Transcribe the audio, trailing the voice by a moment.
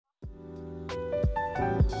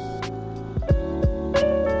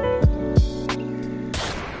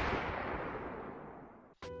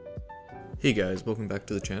Hey guys, welcome back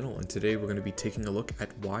to the channel, and today we're going to be taking a look at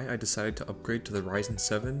why I decided to upgrade to the Ryzen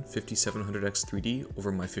 7 5700X 3D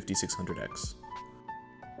over my 5600X.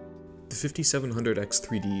 The 5700X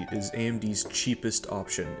 3D is AMD's cheapest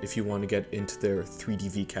option if you want to get into their 3D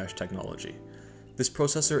V-cache technology. This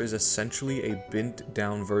processor is essentially a binned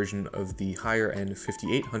down version of the higher end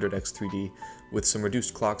 5800X 3D with some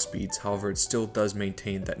reduced clock speeds, however it still does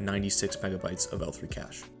maintain that 96 MB of L3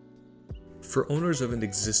 cache. For owners of an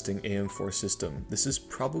existing AM4 system, this is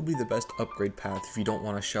probably the best upgrade path if you don't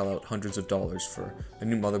want to shell out hundreds of dollars for a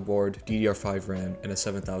new motherboard, DDR5 RAM, and a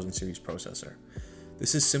 7000 series processor.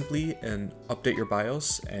 This is simply an update your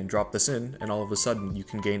BIOS and drop this in, and all of a sudden you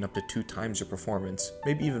can gain up to 2 times your performance,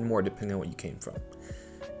 maybe even more depending on what you came from.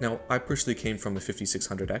 Now, I personally came from the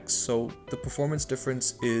 5600X, so the performance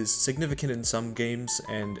difference is significant in some games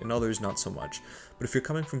and in others not so much. But if you're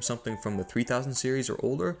coming from something from the 3000 series or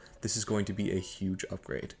older, this is going to be a huge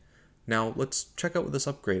upgrade. Now, let's check out what this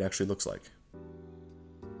upgrade actually looks like.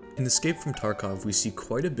 In Escape from Tarkov, we see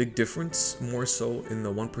quite a big difference, more so in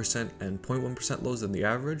the 1% and 0.1% lows than the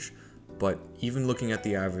average, but even looking at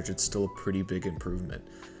the average, it's still a pretty big improvement.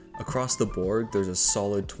 Across the board, there's a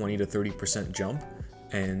solid 20 to 30% jump,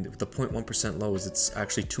 and with the 0.1% lows, it's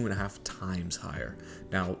actually 2.5 times higher.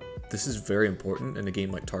 Now, this is very important in a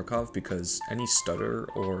game like Tarkov because any stutter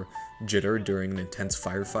or jitter during an intense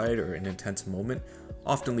firefight or an intense moment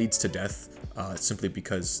often leads to death simply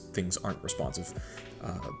because things aren't responsive.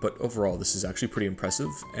 But overall, this is actually pretty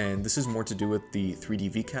impressive, and this is more to do with the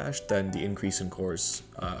 3D V-cache than the increase in cores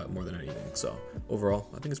more than anything. So overall,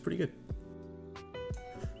 I think it's pretty good.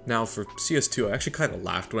 Now for CS2, I actually kind of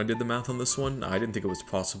laughed when I did the math on this one. I didn't think it was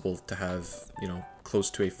possible to have, close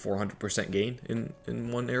to a 400% gain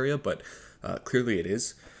in one area, but clearly it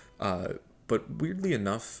is. But weirdly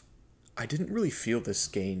enough, I didn't really feel this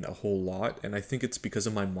gain a whole lot, and I think it's because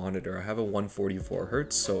of my monitor. I have a 144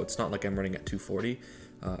 Hz, so it's not like I'm running at 240.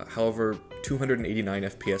 However, 289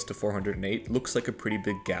 FPS to 408 looks like a pretty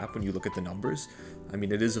big gap when you look at the numbers. I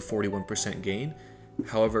mean, it is a 41% gain.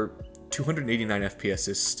 However, 289 FPS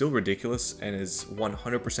is still ridiculous and is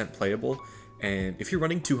 100% playable, and if you're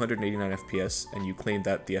running 289 FPS and you claim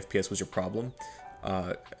that the FPS was your problem,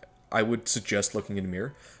 I would suggest looking in a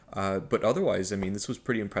mirror. But otherwise, I mean, this was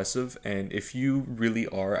pretty impressive, and if you really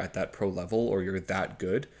are at that pro level or you're that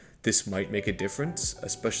good, this might make a difference,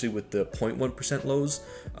 especially with the 0.1% lows.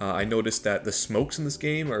 I noticed that the smokes in this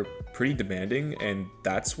game are pretty demanding, and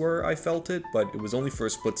that's where I felt it, but it was only for a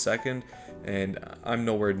split second, and I'm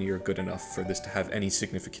nowhere near good enough for this to have any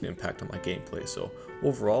significant impact on my gameplay. So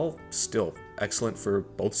overall, still excellent for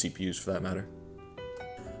both CPUs for that matter.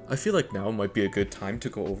 I feel like now might be a good time to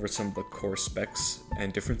go over some of the core specs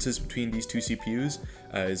and differences between these two CPUs,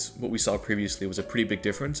 as what we saw previously was a pretty big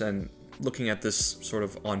difference, and looking at this sort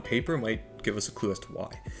of on paper might give us a clue as to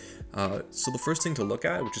why. So the first thing to look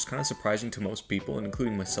at, which is kind of surprising to most people, and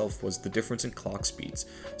including myself, was the difference in clock speeds.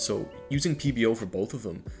 So using PBO for both of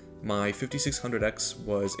them, my 5600X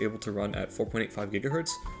was able to run at 4.85 GHz,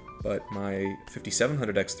 but my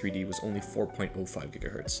 5700X 3D was only 4.05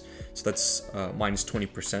 GHz. So that's minus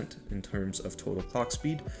 20% in terms of total clock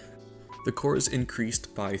speed. The cores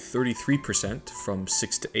increased by 33% from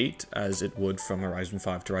 6 to 8, as it would from a Ryzen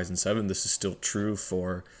 5 to Ryzen 7. This is still true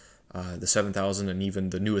for the 7000 and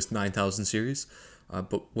even the newest 9000 series.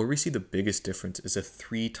 But where we see the biggest difference is a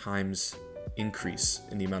 3 times increase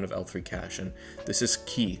in the amount of L3 cache, and this is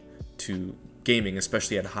key to gaming,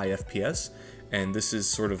 especially at high FPS. And this is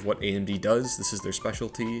sort of what AMD does. This is their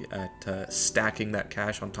specialty at stacking that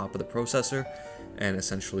cache on top of the processor and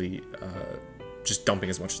essentially just dumping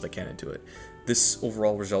as much as they can into it. This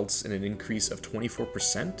overall results in an increase of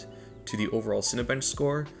 24% to the overall Cinebench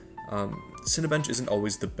score. Cinebench isn't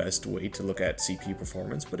always the best way to look at CPU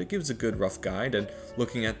performance, but it gives a good rough guide, and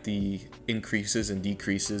looking at the increases and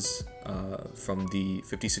decreases from the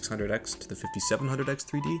 5600X to the 5700X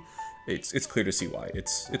 3D, it's clear to see why.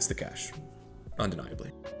 It's the cache,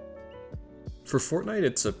 undeniably. For Fortnite,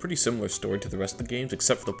 it's a pretty similar story to the rest of the games,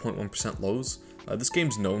 except for the 0.1% lows. This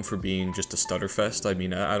game's known for being just a stutter fest. I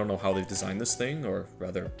mean, I don't know how they've designed this thing, or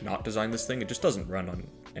rather not designed this thing. It just doesn't run on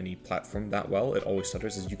any platform that well. It always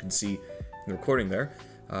stutters, as you can see in the recording there.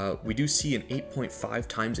 We do see an 8.5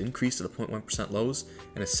 times increase to the 0.1% lows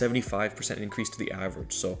and a 75% increase to the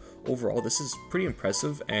average. So overall, this is pretty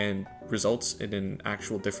impressive and results in an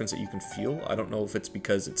actual difference that you can feel. I don't know if it's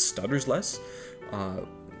because it stutters less.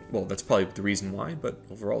 Well, that's probably the reason why, but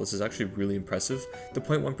overall this is actually really impressive. The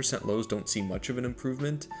 0.1% lows don't see much of an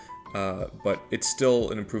improvement, but it's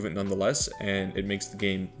still an improvement nonetheless, and it makes the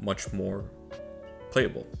game much more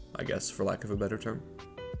playable, I guess, for lack of a better term.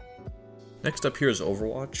 Next up here is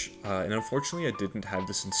Overwatch, and unfortunately I didn't have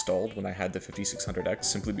this installed when I had the 5600X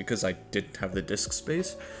simply because I didn't have the disk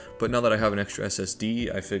space, but now that I have an extra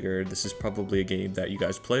SSD, I figured this is probably a game that you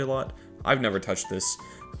guys play a lot. I've never touched this,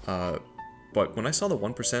 but when I saw the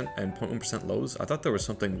 1% and 0.1% lows, I thought there was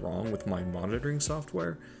something wrong with my monitoring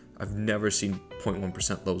software. I've never seen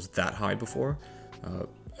 0.1% lows that high before.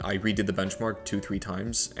 I redid the benchmark 2-3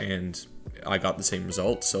 times and I got the same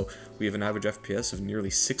result. So we have an average FPS of nearly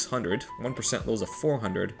 600, 1% lows of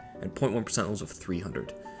 400, and 0.1% lows of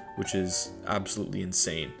 300, which is absolutely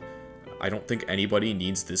insane. I don't think anybody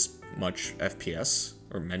needs this much FPS,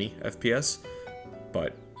 or many FPS,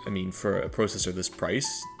 but I mean, for a processor this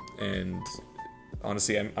price, and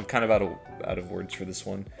honestly, I'm kind of out of words for this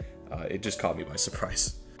one. It just caught me by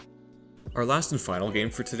surprise. Our last and final game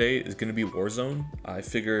for today is going to be Warzone. I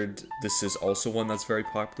figured this is also one that's very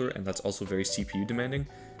popular and that's also very CPU demanding.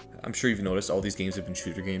 I'm sure you've noticed all these games have been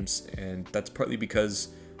shooter games, and that's partly because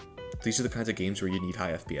these are the kinds of games where you need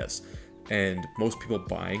high FPS. And most people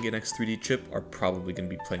buying an X3D chip are probably going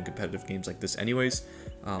to be playing competitive games like this anyways.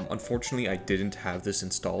 Unfortunately, I didn't have this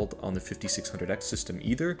installed on the 5600X system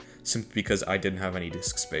either, simply because I didn't have any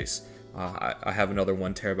disk space. I have another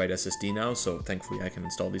 1TB SSD now, so thankfully I can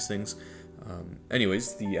install these things.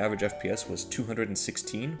 Anyways, the average FPS was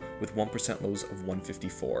 216 with 1% lows of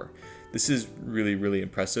 154. This is really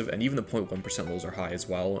impressive, and even the 0.1% lows are high as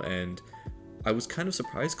well, and I was kind of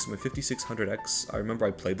surprised because my 5600X, I remember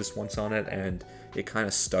I played this once on it and it kind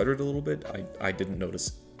of stuttered a little bit. I didn't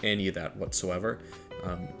notice any of that whatsoever.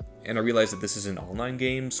 And I realized that this is an online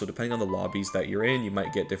game, so depending on the lobbies that you're in, you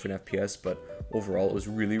might get different FPS, but overall it was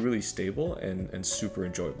really stable and super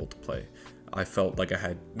enjoyable to play. I felt like I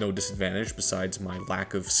had no disadvantage besides my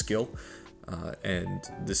lack of skill, and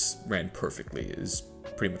this ran perfectly is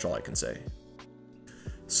pretty much all I can say.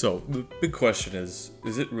 So the big question is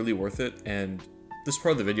it really worth it? And this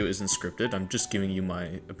part of the video isn't scripted, I'm just giving you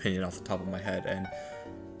my opinion off the top of my head, and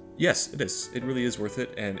yes, it is. It really is worth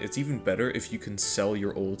it, and it's even better if you can sell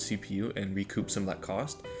your old CPU and recoup some of that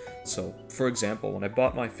cost. So, for example, when I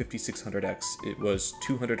bought my 5600X, it was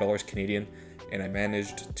 $200 Canadian, and I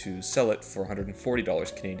managed to sell it for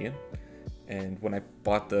 $140 Canadian. And when I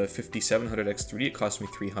bought the 5700X3D, it cost me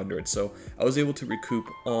 $300. So I was able to recoup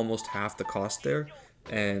almost half the cost there,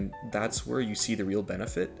 and that's where you see the real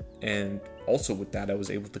benefit. And also with that, I was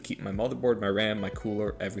able to keep my motherboard, my RAM, my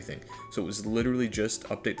cooler, everything. So it was literally just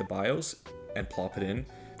update the BIOS and plop it in,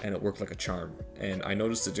 and it worked like a charm. And I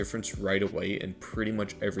noticed the difference right away in pretty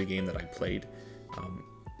much every game that I played.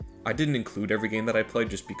 I didn't include every game that I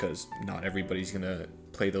played just because not everybody's gonna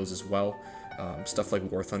play those as well. Stuff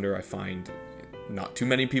like War Thunder, I find not too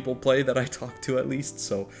many people play that I talk to at least,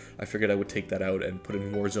 so I figured I would take that out and put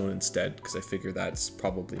in Warzone instead because I figure that's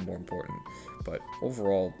probably more important. But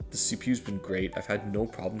overall, the CPU's been great. I've had no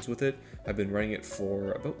problems with it. I've been running it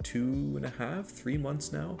for about 2.5, 3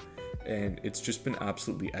 months now, and it's just been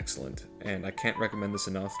absolutely excellent, and I can't recommend this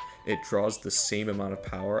enough. It draws the same amount of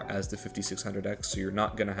power as the 5600X, so you're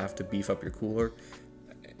not gonna have to beef up your cooler.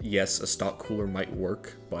 Yes, a stock cooler might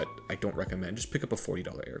work, but I don't recommend. Just pick up a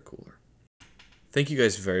 $40 air cooler. Thank you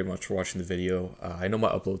guys very much for watching the video. I know my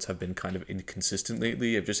uploads have been kind of inconsistent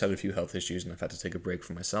lately. I've just had a few health issues and I've had to take a break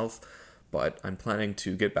for myself, but I'm planning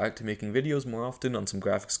to get back to making videos more often on some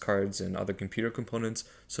graphics cards and other computer components,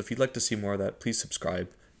 so if you'd like to see more of that, please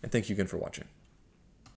subscribe, and thank you again for watching.